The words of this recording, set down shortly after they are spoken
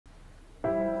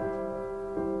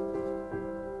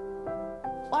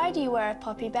Why do you wear a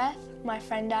poppy, Beth? My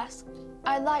friend asked.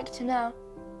 I'd like to know.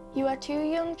 You are too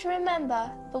young to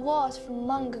remember the wars from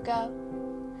long ago.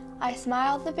 I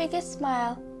smiled the biggest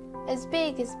smile, as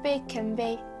big can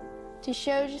be, to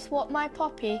show just what my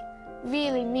poppy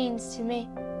really means to me.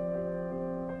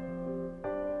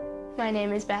 My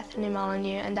name is Bethany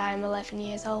Molyneux and I am 11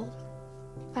 years old.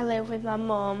 I live with my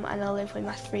mum and I live with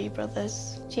my 3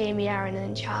 brothers, Jamie, Aaron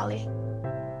and Charlie.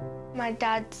 My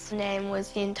dad's name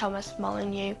was Ian Thomas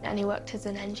Molyneux and he worked as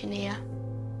an engineer.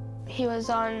 He was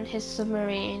on his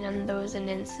submarine and there was an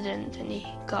incident and he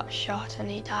got shot and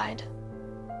he died.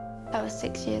 I was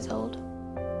 6 years old.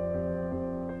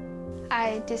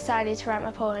 I decided to write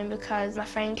my poem because my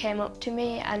friend came up to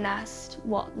me and asked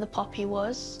what the poppy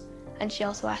was, and she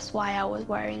also asked why I was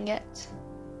wearing it.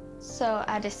 So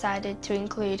I decided to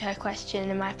include her question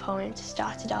in my poem to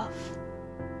start it off.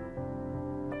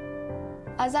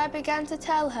 As I began to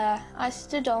tell her, I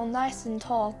stood all nice and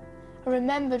tall. I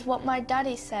remembered what my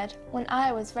daddy said when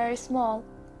I was very small.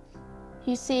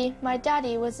 You see, my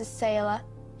daddy was a sailor.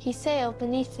 He sailed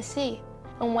beneath the sea,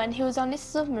 and when he was on his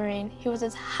submarine, he was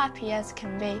as happy as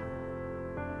can be.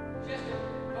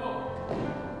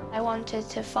 I wanted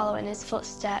to follow in his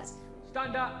footsteps.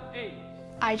 Stand up, 8.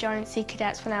 I joined Sea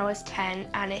Cadets when I was 10,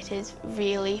 and it is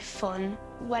really fun.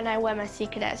 When I wear my Sea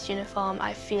Cadets uniform,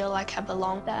 I feel like I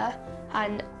belong there,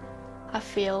 and I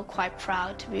feel quite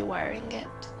proud to be wearing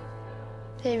it.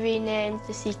 They renamed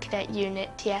the Sea Cadet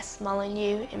unit T.S.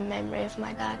 Molyneux in memory of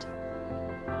my dad.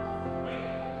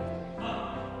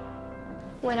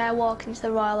 When I walk into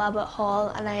the Royal Albert Hall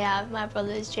and I have my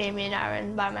brothers Jamie and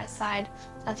Aaron by my side,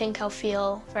 I think I'll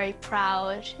feel very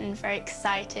proud and very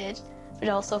excited, but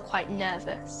also quite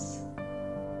nervous.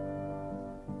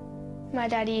 My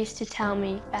daddy used to tell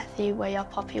me, Bethy, wear your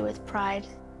poppy with pride.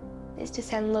 It's to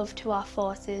send love to our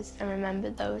forces and remember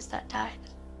those that died.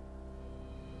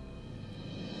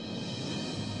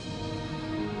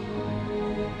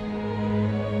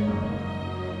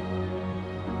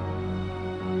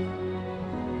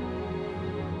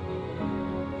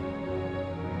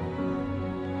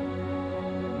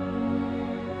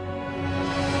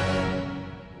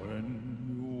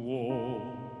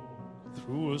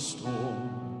 Through a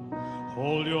storm,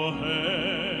 hold your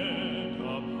head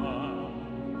up high,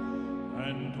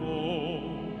 and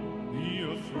don't be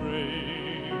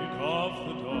afraid of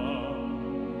the dark.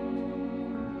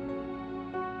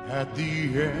 At the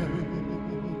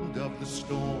end of the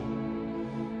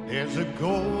storm, there's a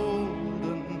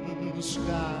golden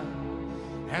sky,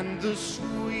 and the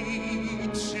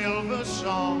sweet silver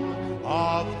song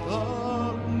of the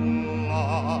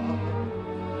lark.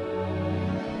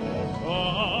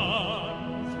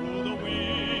 On through the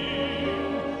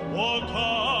wind, walk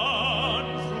on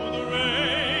through the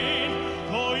rain,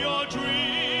 though your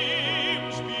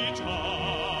dreams be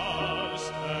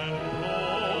tossed and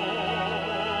blown.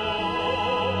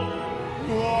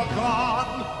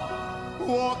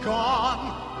 Walk on,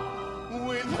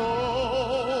 with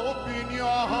hope in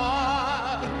your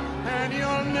heart, and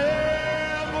you'll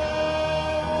never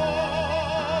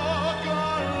walk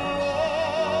alone.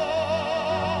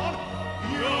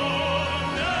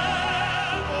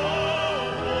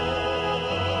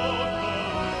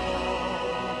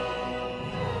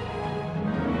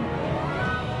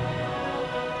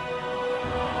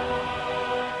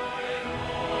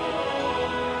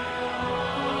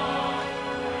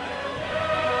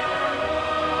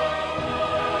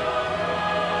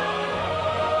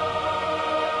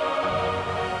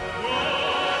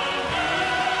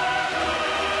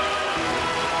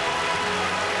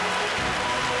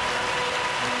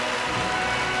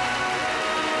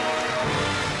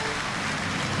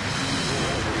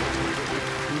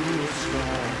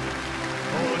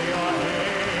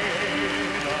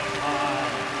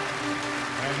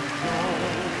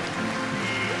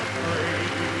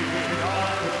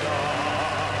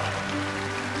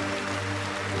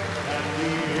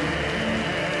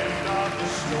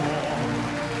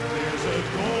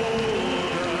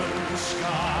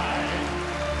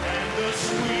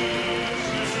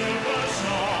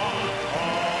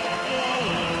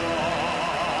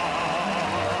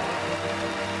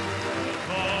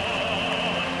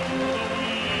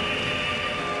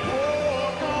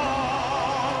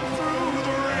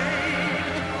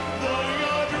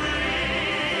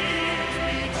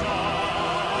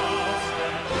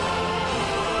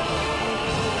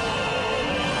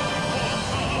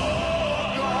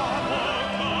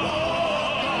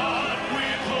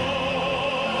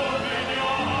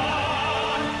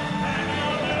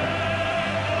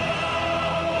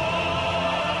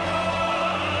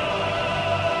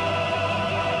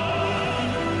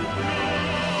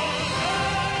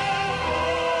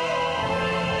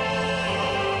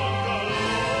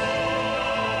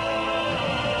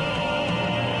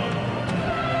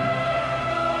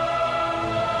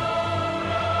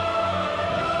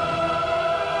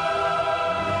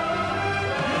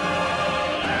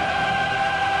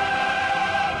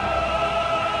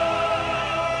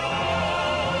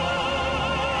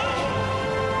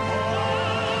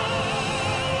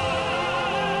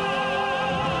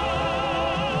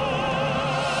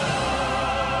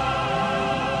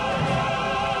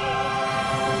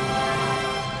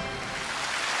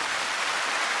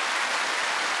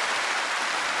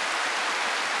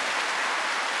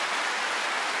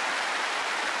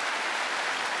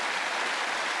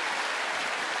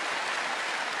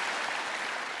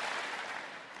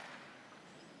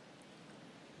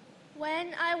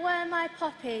 When I wear my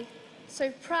poppy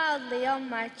so proudly on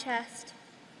my chest,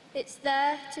 it's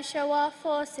there to show our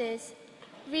forces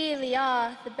really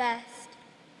are the best.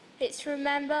 It's to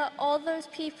remember all those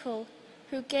people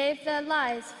who gave their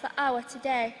lives for our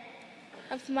today,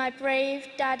 and for my brave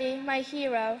daddy, my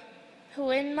hero, who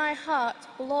in my heart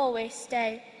will always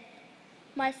stay.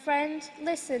 My friend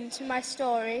listened to my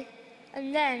story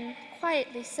and then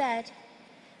quietly said,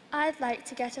 I'd like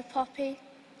to get a poppy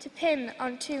to pin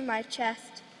onto my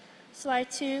chest, so I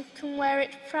too can wear it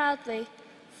proudly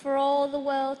for all the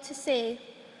world to see,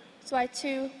 so I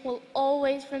too will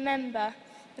always remember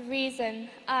the reason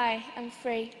I am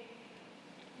free.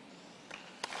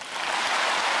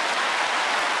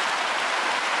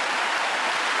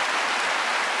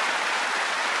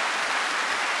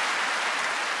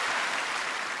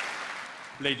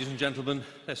 Ladies and gentlemen,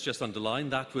 let's just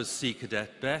underline that was Sea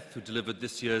Cadet Beth, who delivered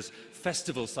this year's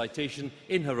festival citation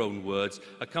in her own words,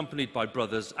 accompanied by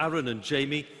brothers Aaron and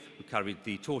Jamie, who carried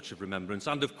the torch of remembrance,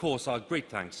 and of course our great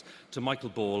thanks to Michael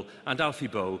Ball and Alfie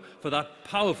Bow for that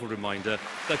powerful reminder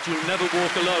that you'll never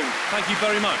walk alone. Thank you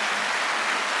very much.